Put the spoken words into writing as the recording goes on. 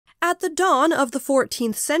At the dawn of the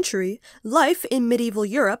 14th century, life in medieval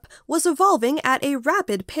Europe was evolving at a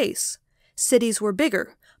rapid pace. Cities were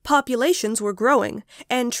bigger, populations were growing,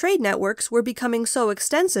 and trade networks were becoming so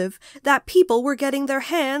extensive that people were getting their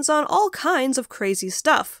hands on all kinds of crazy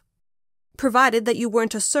stuff. Provided that you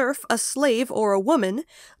weren't a serf, a slave, or a woman,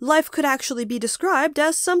 life could actually be described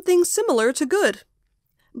as something similar to good.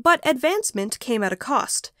 But advancement came at a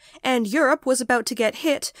cost, and Europe was about to get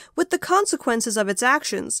hit with the consequences of its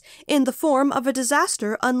actions in the form of a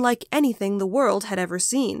disaster unlike anything the world had ever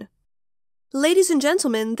seen. Ladies and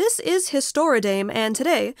gentlemen, this is Historidame, and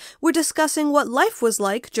today we're discussing what life was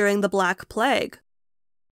like during the Black Plague.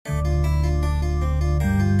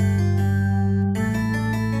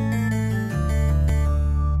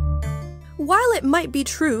 While it might be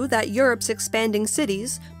true that Europe's expanding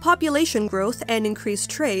cities, population growth, and increased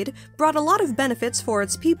trade brought a lot of benefits for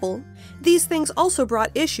its people, these things also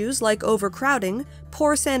brought issues like overcrowding,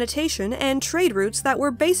 poor sanitation, and trade routes that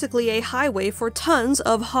were basically a highway for tons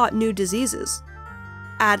of hot new diseases.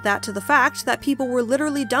 Add that to the fact that people were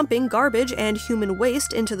literally dumping garbage and human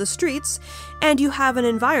waste into the streets, and you have an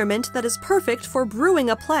environment that is perfect for brewing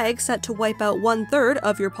a plague set to wipe out 1/3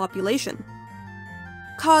 of your population.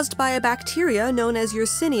 Caused by a bacteria known as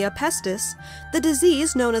Yersinia pestis, the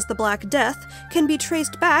disease known as the Black Death can be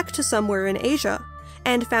traced back to somewhere in Asia,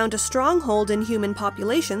 and found a stronghold in human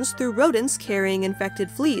populations through rodents carrying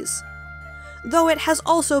infected fleas. Though it has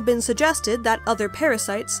also been suggested that other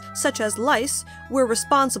parasites, such as lice, were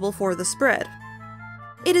responsible for the spread.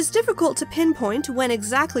 It is difficult to pinpoint when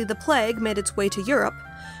exactly the plague made its way to Europe,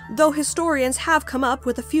 though historians have come up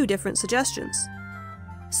with a few different suggestions.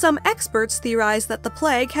 Some experts theorize that the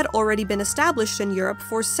plague had already been established in Europe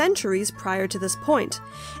for centuries prior to this point,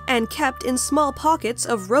 and kept in small pockets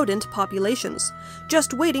of rodent populations,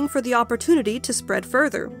 just waiting for the opportunity to spread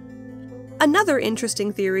further. Another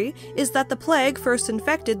interesting theory is that the plague first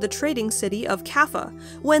infected the trading city of Kaffa,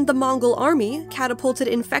 when the Mongol army catapulted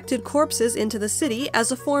infected corpses into the city as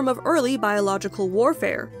a form of early biological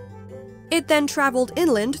warfare. It then traveled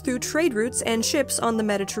inland through trade routes and ships on the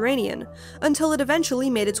Mediterranean, until it eventually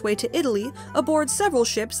made its way to Italy aboard several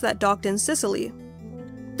ships that docked in Sicily.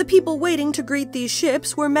 The people waiting to greet these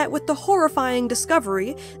ships were met with the horrifying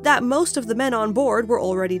discovery that most of the men on board were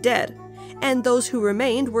already dead, and those who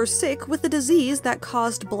remained were sick with a disease that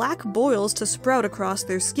caused black boils to sprout across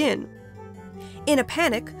their skin. In a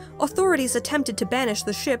panic, authorities attempted to banish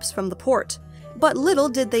the ships from the port, but little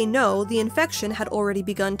did they know the infection had already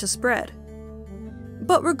begun to spread.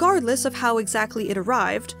 But regardless of how exactly it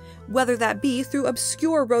arrived, whether that be through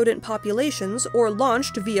obscure rodent populations or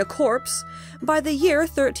launched via corpse, by the year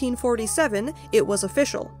 1347 it was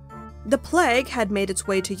official. The plague had made its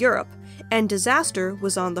way to Europe, and disaster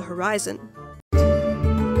was on the horizon.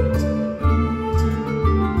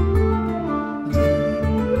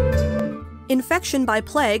 Infection by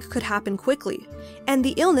plague could happen quickly, and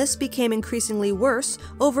the illness became increasingly worse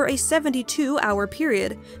over a 72-hour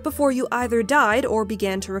period before you either died or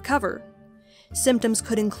began to recover. Symptoms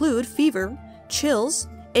could include fever, chills,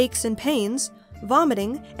 aches and pains,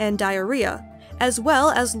 vomiting, and diarrhea, as well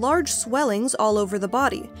as large swellings all over the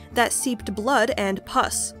body that seeped blood and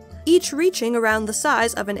pus, each reaching around the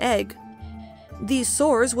size of an egg. These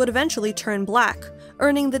sores would eventually turn black,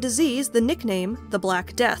 earning the disease the nickname the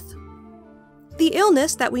Black Death. The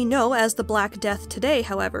illness that we know as the Black Death today,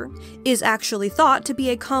 however, is actually thought to be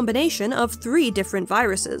a combination of 3 different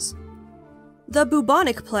viruses. The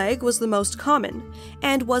bubonic plague was the most common,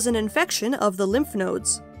 and was an infection of the lymph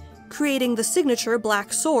nodes, creating the signature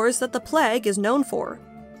black sores that the plague is known for.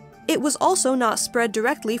 It was also not spread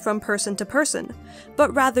directly from person to person,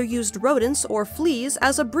 but rather used rodents or fleas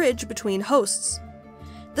as a bridge between hosts.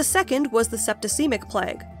 The second was the septicemic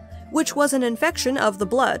plague, which was an infection of the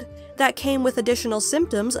blood that came with additional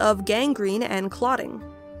symptoms of gangrene and clotting.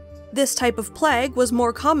 This type of plague was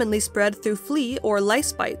more commonly spread through flea or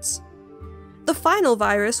lice bites. The final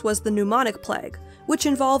virus was the pneumonic plague, which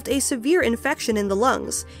involved a severe infection in the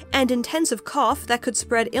lungs and intensive cough that could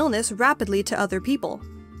spread illness rapidly to other people.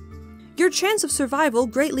 Your chance of survival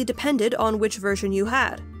greatly depended on which version you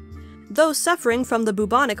had. Those suffering from the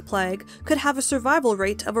bubonic plague could have a survival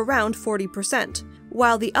rate of around 40%,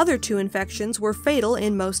 while the other 2 infections were fatal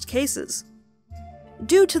in most cases.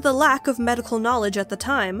 Due to the lack of medical knowledge at the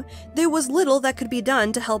time, there was little that could be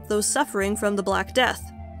done to help those suffering from the Black Death.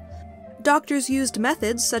 Doctors used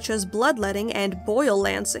methods such as bloodletting and boil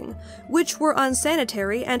lancing, which were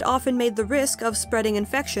unsanitary and often made the risk of spreading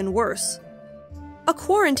infection worse. A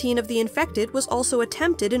quarantine of the infected was also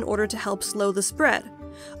attempted in order to help slow the spread,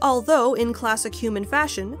 Although, in classic human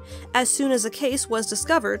fashion, as soon as a case was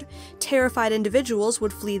discovered, terrified individuals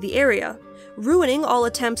would flee the area, ruining all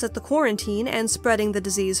attempts at the quarantine and spreading the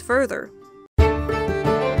disease further.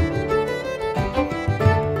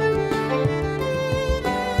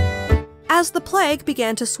 As the plague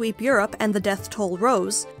began to sweep Europe and the death toll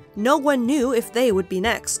rose, no one knew if they would be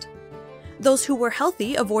next. Those who were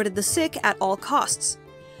healthy avoided the sick at all costs.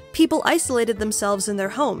 People isolated themselves in their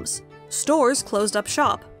homes, stores closed up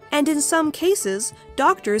shop, and in some cases,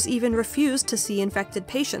 doctors even refused to see infected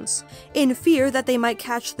patients, in fear that they might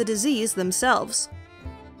catch the disease themselves.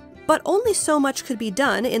 But only so much could be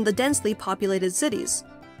done in the densely populated cities.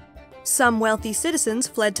 Some wealthy citizens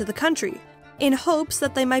fled to the country, in hopes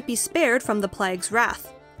that they might be spared from the plague's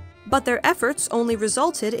wrath. But their efforts only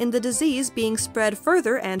resulted in the disease being spread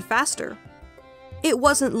further and faster. It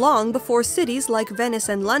wasn't long before cities like Venice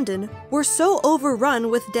and London were so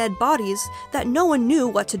overrun with dead bodies that no one knew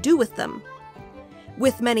what to do with them.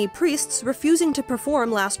 With many priests refusing to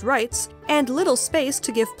perform last rites and little space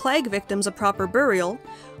to give plague victims a proper burial,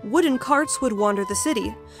 wooden carts would wander the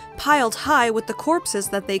city, piled high with the corpses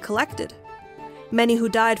that they collected. Many who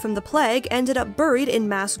died from the plague ended up buried in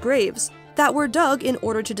mass graves that were dug in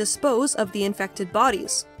order to dispose of the infected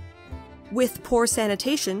bodies. With poor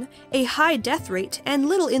sanitation, a high death rate, and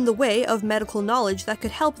little in the way of medical knowledge that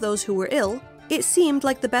could help those who were ill, it seemed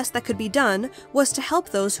like the best that could be done was to help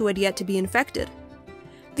those who had yet to be infected.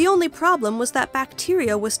 The only problem was that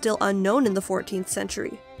bacteria was still unknown in the 14th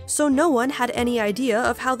century, so no one had any idea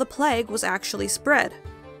of how the plague was actually spread.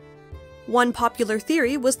 One popular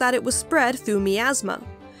theory was that it was spread through miasma,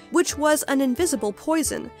 which was an invisible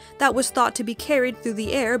poison that was thought to be carried through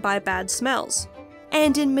the air by bad smells.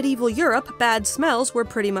 And in medieval Europe, bad smells were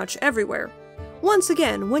pretty much everywhere. Once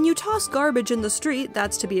again, when you toss garbage in the street,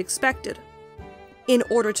 that's to be expected. In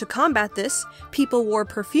order to combat this, people wore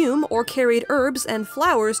perfume or carried herbs and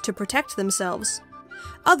flowers to protect themselves.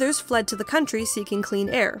 Others fled to the country seeking clean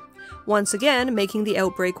air, once again making the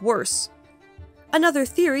outbreak worse. Another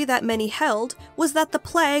theory that many held was that the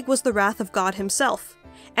plague was the wrath of God himself,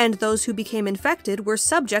 and those who became infected were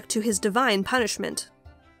subject to his divine punishment.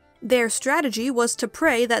 Their strategy was to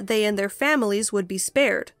pray that they and their families would be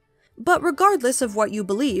spared. But regardless of what you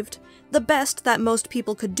believed, the best that most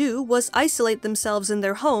people could do was isolate themselves in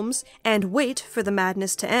their homes and wait for the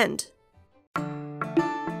madness to end.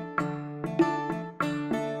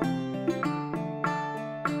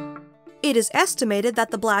 It is estimated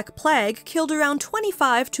that the Black Plague killed around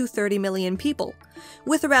 25 to 30 million people,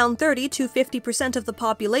 with around 30 to 50% of the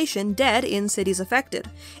population dead in cities affected,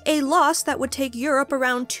 a loss that would take Europe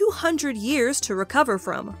around 200 years to recover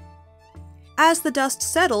from. As the dust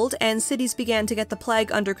settled and cities began to get the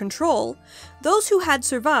plague under control, those who had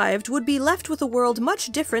survived would be left with a world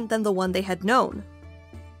much different than the one they had known.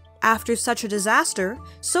 After such a disaster,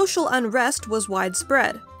 social unrest was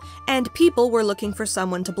widespread, and people were looking for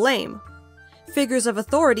someone to blame. Figures of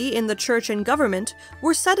authority in the church and government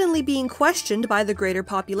were suddenly being questioned by the greater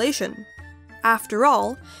population. After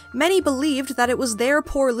all, many believed that it was their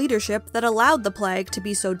poor leadership that allowed the plague to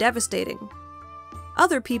be so devastating.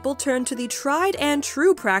 Other people turned to the tried and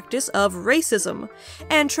true practice of racism,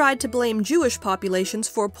 and tried to blame Jewish populations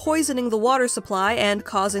for poisoning the water supply and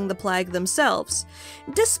causing the plague themselves,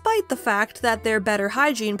 despite the fact that their better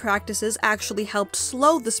hygiene practices actually helped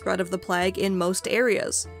slow the spread of the plague in most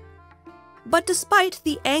areas. But despite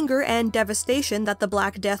the anger and devastation that the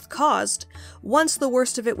Black Death caused, once the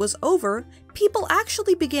worst of it was over, people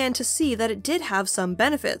actually began to see that it did have some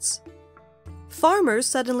benefits. Farmers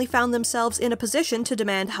suddenly found themselves in a position to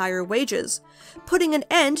demand higher wages, putting an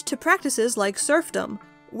end to practices like serfdom,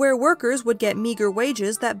 where workers would get meager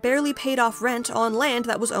wages that barely paid off rent on land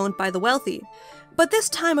that was owned by the wealthy. But this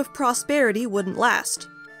time of prosperity wouldn't last.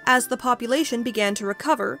 As the population began to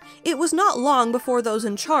recover, it was not long before those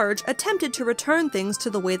in charge attempted to return things to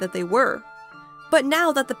the way that they were. But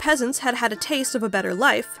now that the peasants had had a taste of a better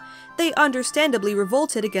life, they understandably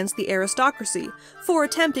revolted against the aristocracy for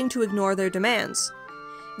attempting to ignore their demands.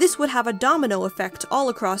 This would have a domino effect all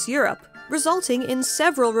across Europe, resulting in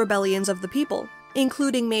several rebellions of the people,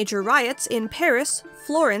 including major riots in Paris,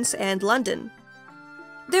 Florence, and London.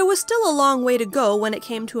 There was still a long way to go when it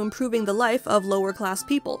came to improving the life of lower-class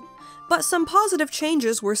people, but some positive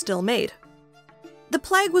changes were still made. The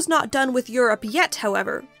plague was not done with Europe yet,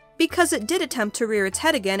 however, because it did attempt to rear its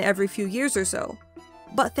head again every few years or so.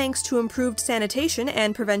 But thanks to improved sanitation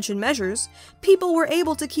and prevention measures, people were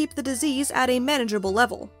able to keep the disease at a manageable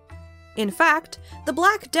level. In fact, the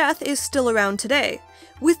Black Death is still around today,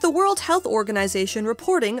 with the World Health Organization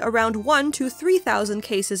reporting around 1,000 to 3,000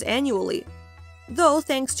 cases annually. though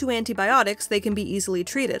thanks to antibiotics they can be easily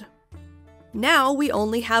treated. Now we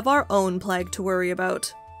only have our own plague to worry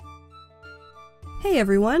about. Hey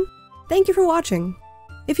everyone! Thank you for watching!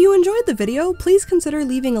 If you enjoyed the video, please consider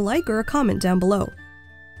leaving a like or a comment down below.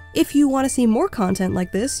 If you want to see more content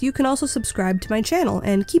like this, you can also subscribe to my channel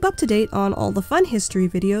and keep up to date on all the fun history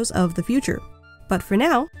videos of the future. But for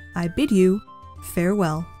now, I bid you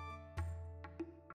farewell.